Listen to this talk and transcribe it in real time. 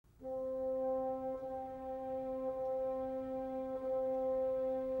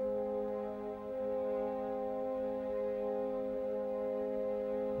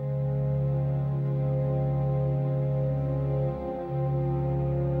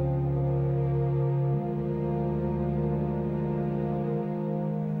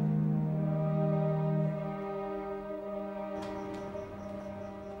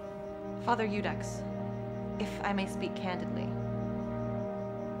Father Eudex, if I may speak candidly.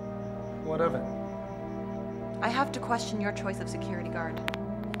 What of it? I have to question your choice of security guard.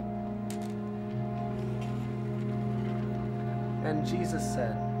 And Jesus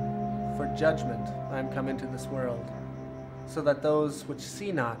said, "For judgment I am come into this world, so that those which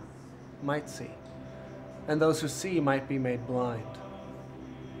see not might see, and those who see might be made blind."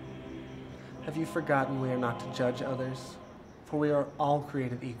 Have you forgotten we are not to judge others? For we are all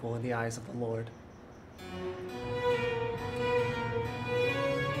created equal in the eyes of the Lord.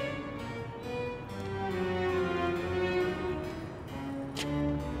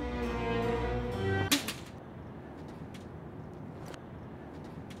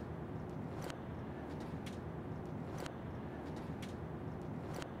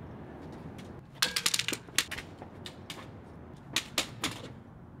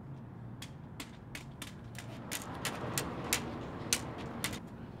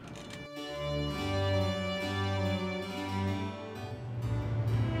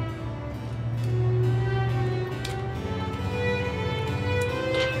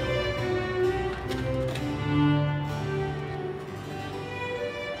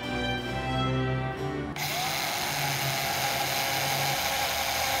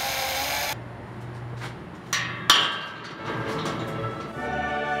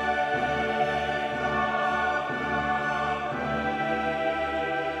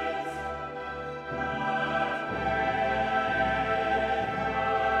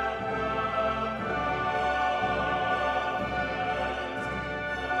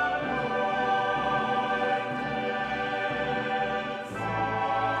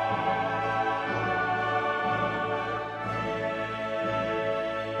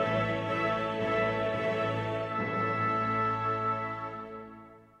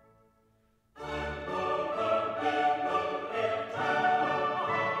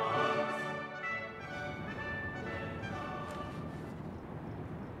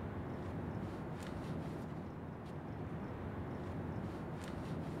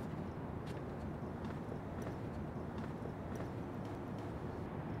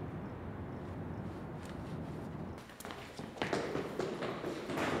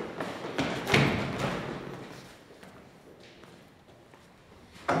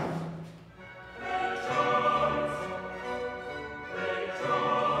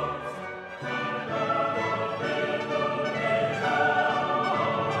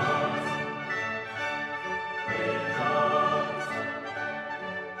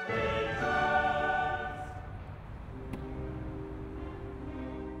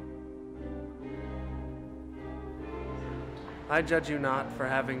 I judge you not for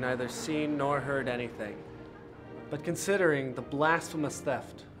having neither seen nor heard anything, but considering the blasphemous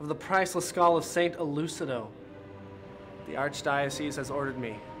theft of the priceless skull of Saint Elucido, the Archdiocese has ordered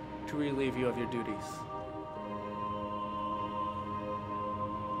me to relieve you of your duties.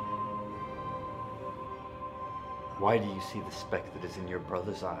 Why do you see the speck that is in your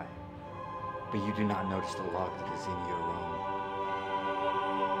brother's eye, but you do not notice the log that is in your own?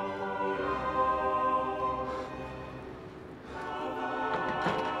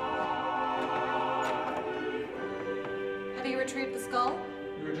 Have you retrieved the skull?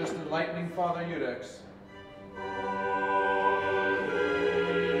 You were just enlightening Father Eudex.